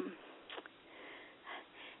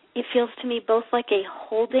it feels to me both like a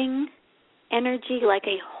holding energy, like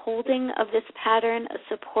a holding of this pattern, a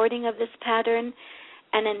supporting of this pattern,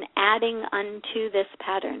 and an adding unto this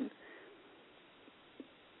pattern.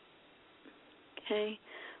 Okay?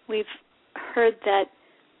 We've heard that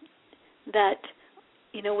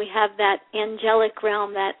we have that angelic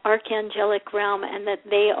realm, that archangelic realm, and that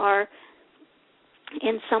they are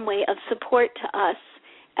in some way of support to us.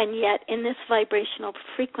 And yet in this vibrational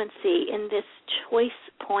frequency, in this choice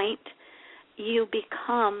point, you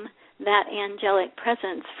become that angelic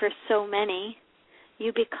presence for so many.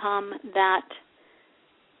 You become that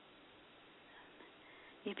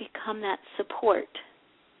support.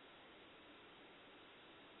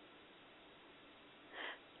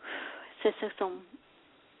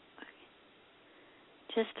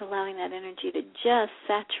 Just allowing that energy to just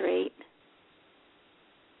saturate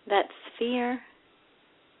that sphere.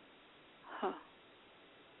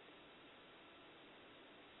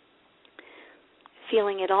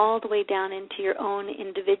 Feeling it all the way down into your own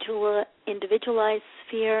individualized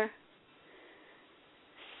sphere.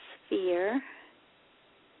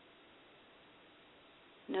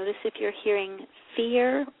 Notice if you're hearing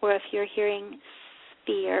fear or if you're hearing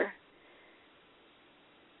sphere.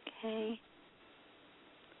 Okay.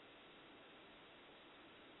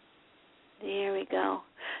 There we go.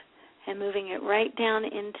 And moving it right down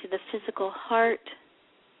into the physical heart,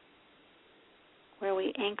 where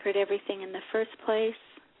we anchored everything in the first place.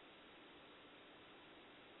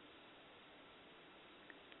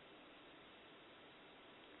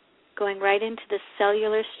 Going right into the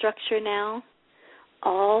cellular structure now.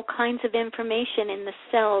 All kinds of information in the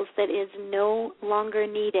cells that is no longer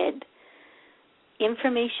needed.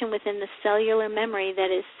 Information within the cellular memory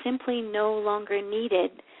that is simply no longer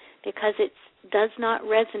needed because it does not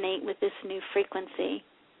resonate with this new frequency.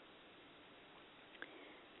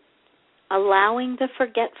 Allowing the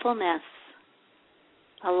forgetfulness,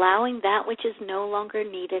 allowing that which is no longer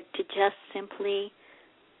needed to just simply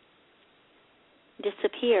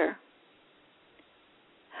disappear.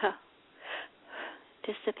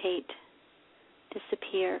 Dissipate,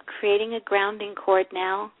 disappear. Creating a grounding cord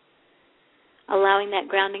now, allowing that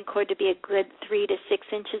grounding cord to be a good 3 to 6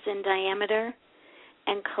 inches in diameter,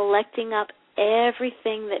 and collecting up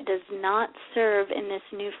everything that does not serve in this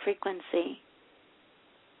new frequency.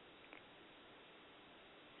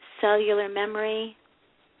 Cellular memory,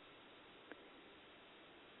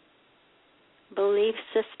 belief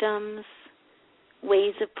systems,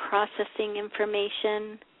 ways of processing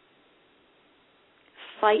information,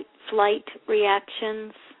 fight-flight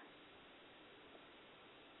reactions,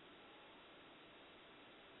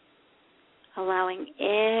 allowing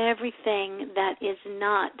everything that is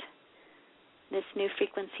not this new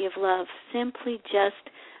frequency of love simply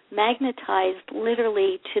just magnetized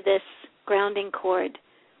literally to this grounding cord.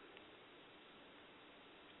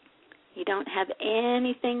 You don't have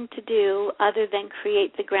anything to do other than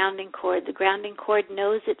create the grounding cord. The grounding cord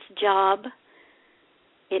knows its job.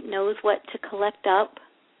 It knows what to collect up.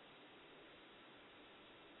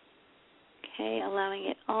 Okay, allowing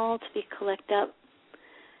it all to be collected up,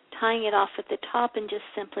 tying it off at the top and just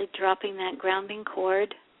simply dropping that grounding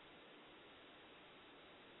cord.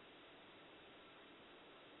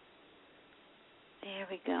 There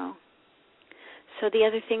we go. So the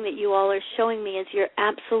other thing that you all are showing me is you're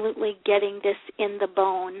absolutely getting this in the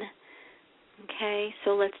bone. Okay,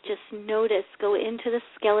 so let's just notice, go into the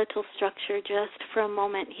skeletal structure just for a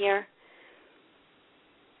moment here.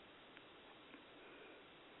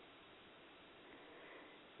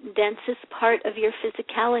 Densest part of your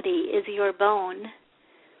physicality is your bone,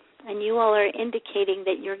 and you all are indicating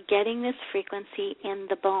that you're getting this frequency in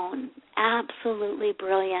the bone. Absolutely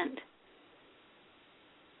brilliant.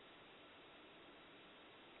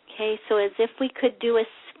 Okay, so as if we could do a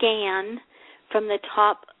scan from the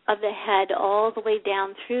top of the head all the way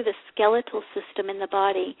down through the skeletal system in the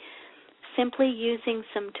body, simply using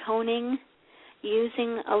some toning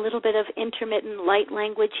using a little bit of intermittent light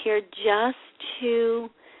language here just to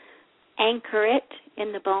anchor it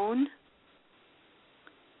in the bone.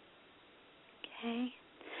 Okay.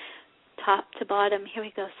 Top to bottom. Here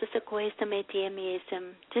we go.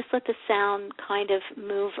 Just let the sound kind of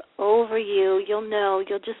move over you. You'll know.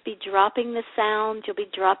 You'll just be dropping the sound. You'll be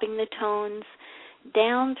dropping the tones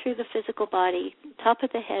down through the physical body, top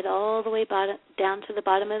of the head all the way down to the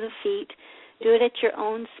bottom of the feet. Do it at your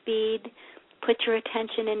own speed. Put your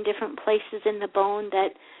attention in different places in the bone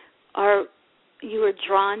that you are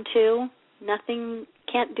drawn to. Nothing,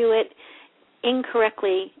 can't do it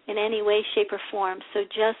incorrectly in any way, shape, or form. So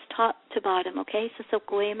just top to bottom, okay? So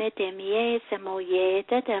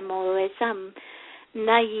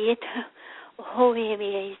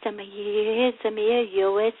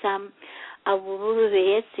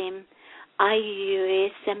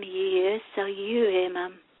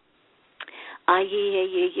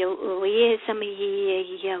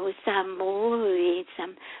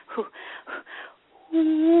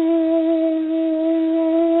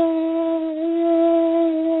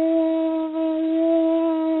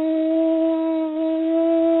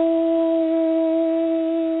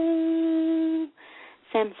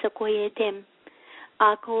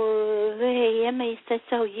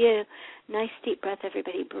nice deep breath,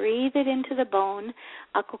 everybody. Breathe it into the bone.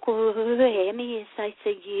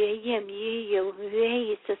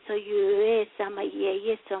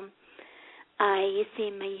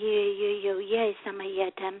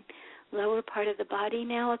 Lower part of the body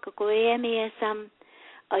now.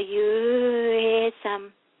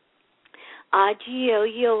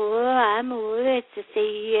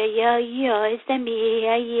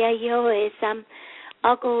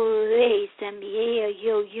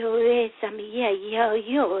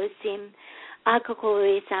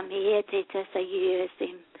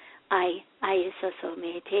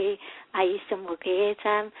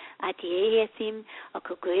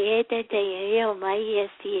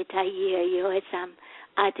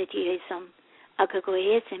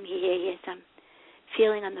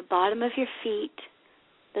 Feeling on the bottom of your feet,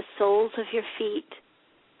 the soles of your feet.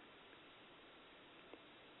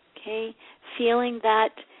 Okay, feeling that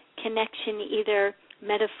connection either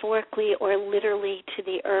metaphorically or literally to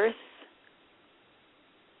the earth,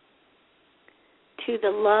 to the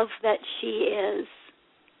love that she is,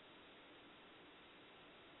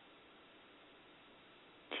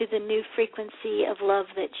 to the new frequency of love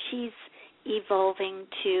that she's evolving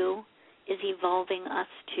to, is evolving us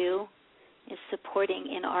to, is supporting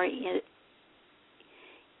in our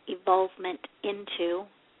evolvement into.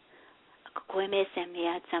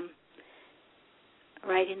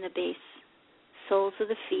 Right in the base, soles of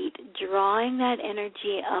the feet, drawing that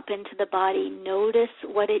energy up into the body. Notice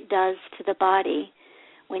what it does to the body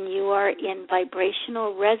when you are in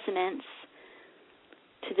vibrational resonance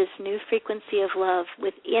to this new frequency of love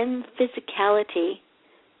within physicality,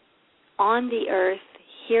 on the earth,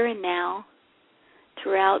 here and now,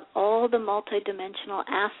 throughout all the multidimensional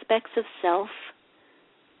aspects of self.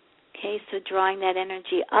 Okay, so drawing that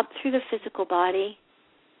energy up through the physical body.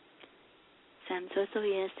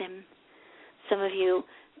 Some of you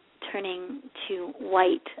turning to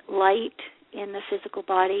white light in the physical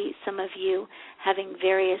body. Some of you having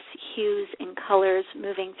various hues and colors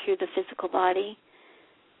moving through the physical body.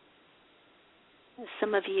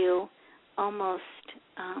 Some of you almost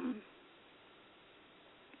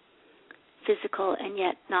physical and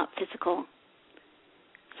yet not physical.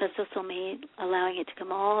 Allowing it to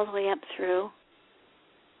come all the way up through.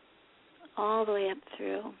 All the way up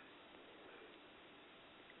through.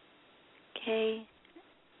 Okay.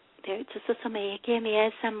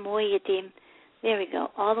 There we go.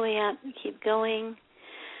 All the way up. Keep going.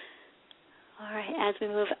 All right. As we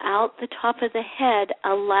move out the top of the head,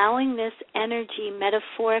 allowing this energy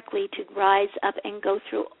metaphorically to rise up and go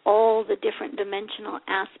through all the different dimensional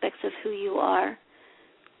aspects of who you are.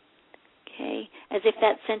 Okay, as if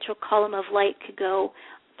that central column of light could go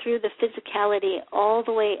through the physicality all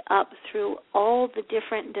the way up through all the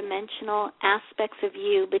different dimensional aspects of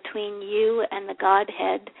you, between you and the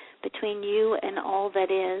Godhead, between you and all that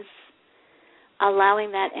is,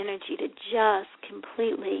 allowing that energy to just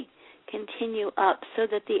completely continue up so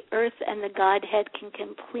that the earth and the Godhead can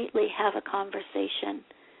completely have a conversation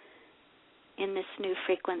in this new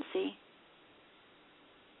frequency.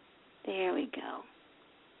 There we go.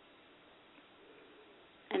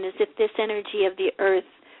 And as if this energy of the earth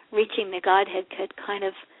reaching the Godhead could kind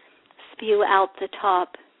of spew out the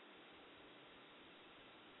top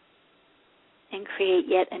and create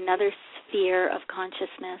yet another sphere of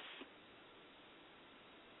consciousness.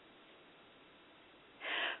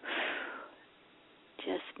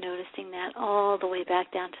 Just Noticing that all the way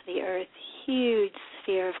back down to the earth. Huge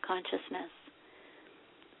sphere of consciousness.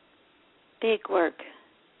 Big work.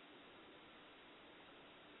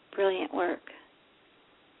 Brilliant work.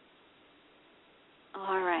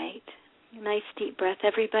 All right. Nice deep breath,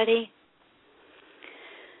 everybody.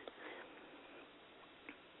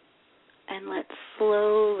 And let's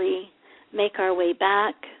slowly make our way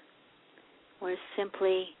back. We're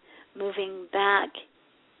simply moving back.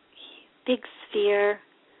 Big sphere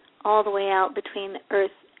all the way out between the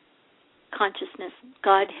earth consciousness,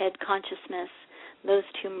 Godhead consciousness, those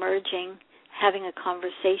two merging, having a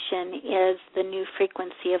conversation is the new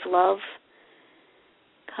frequency of love.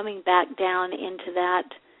 Coming back down into that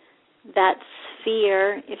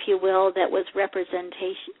sphere, if you will, that was a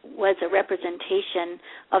representation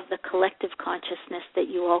of the collective consciousness that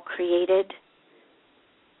you all created.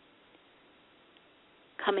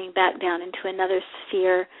 Coming back down into another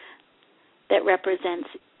sphere that represents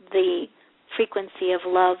the frequency of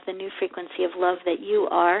love, the new frequency of love that you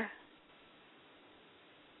are.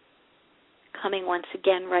 Coming once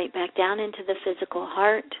again right back down into the physical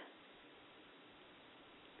heart.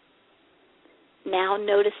 Now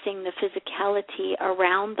noticing the physicality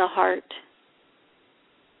around the heart.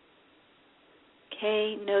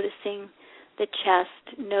 Okay, noticing the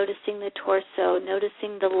chest, noticing the torso,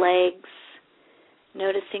 noticing the legs,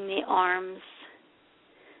 noticing the arms,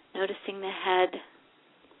 noticing the head.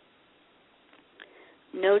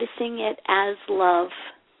 Noticing it as love.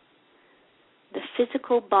 The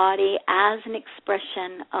physical body as an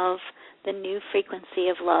expression of the new frequency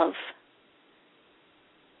of love.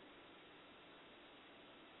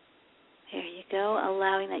 There you go,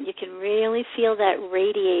 allowing that. You can really feel that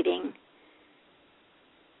radiating.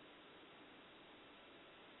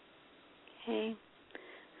 Okay.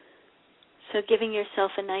 So giving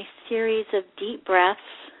yourself a nice series of deep breaths,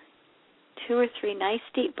 2 or 3 nice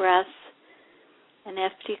deep breaths, and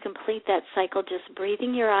after you complete that cycle, just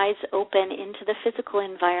breathing your eyes open into the physical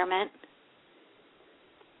environment.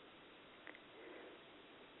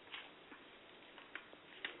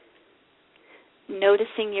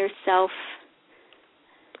 Noticing yourself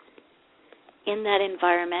in that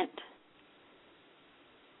environment.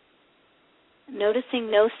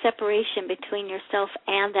 Noticing no separation between yourself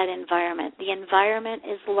and that environment. The environment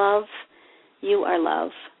is love. You are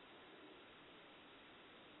love.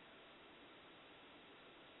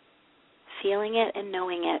 Feeling it and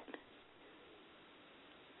knowing it.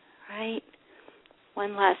 Right?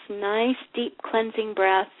 One last nice deep cleansing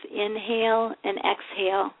breath. Inhale and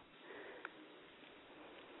exhale.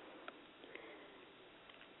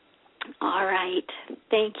 All right.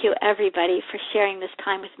 Thank you, everybody, for sharing this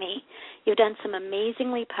time with me. You've done some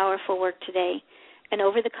amazingly powerful work today, and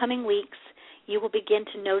over the coming weeks, you will begin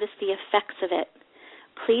to notice the effects of it.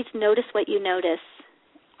 Please notice what you notice.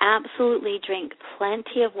 Absolutely drink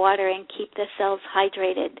plenty of water and keep the cells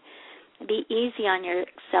hydrated. Be easy on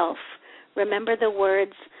yourself. Remember the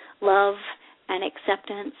words love and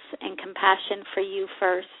acceptance and compassion for you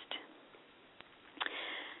first.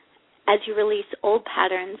 As you release old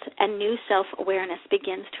patterns and new self-awareness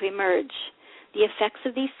begins to emerge. The effects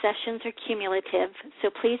of these sessions are cumulative, so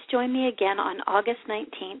please join me again on August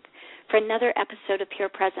 19th for another episode of Pure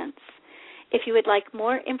Presence. If you would like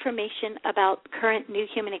more information about current New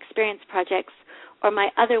Human Experience projects or my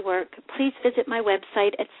other work, please visit my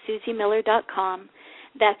website at SuzyMiller.com.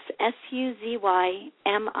 That's SuzyMiller.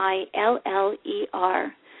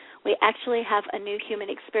 We actually have a New Human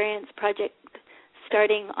Experience project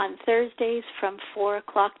starting on Thursdays from 4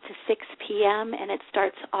 o'clock to 6 p.m., and it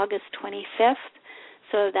starts August 25th.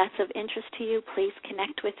 So if that's of interest to you, please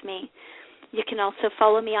connect with me. You can also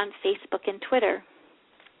follow me on Facebook and Twitter.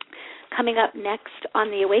 Coming up next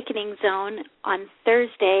on the Awakening Zone on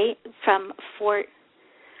Thursday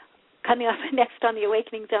coming up next on the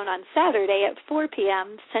Awakening Zone on Saturday at 4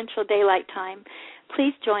 p.m. Central Daylight Time,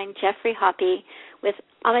 please join Jeffrey Hoppe with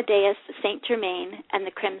Amadeus St. Germain and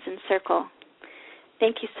the Crimson Circle.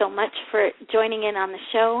 Thank you so much for joining in on the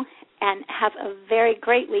show, and have a very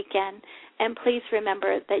great weekend. And please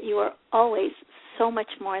remember that you are always so much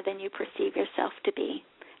more than you perceive yourself to be.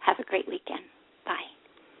 Have a great weekend. Bye.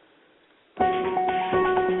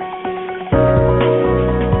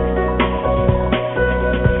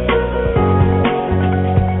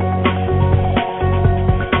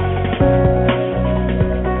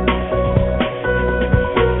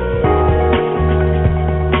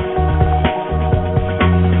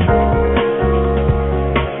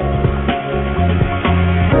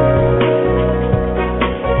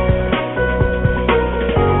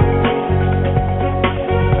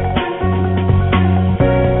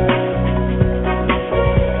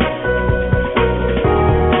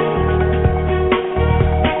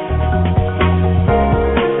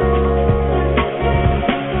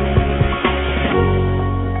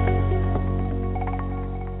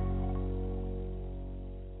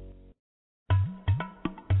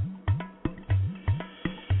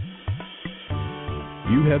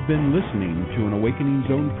 You have been listening to an Awakening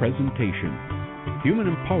Zone presentation,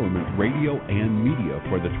 Human Empowerment Radio and Media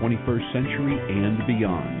for the 21st Century and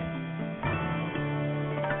Beyond.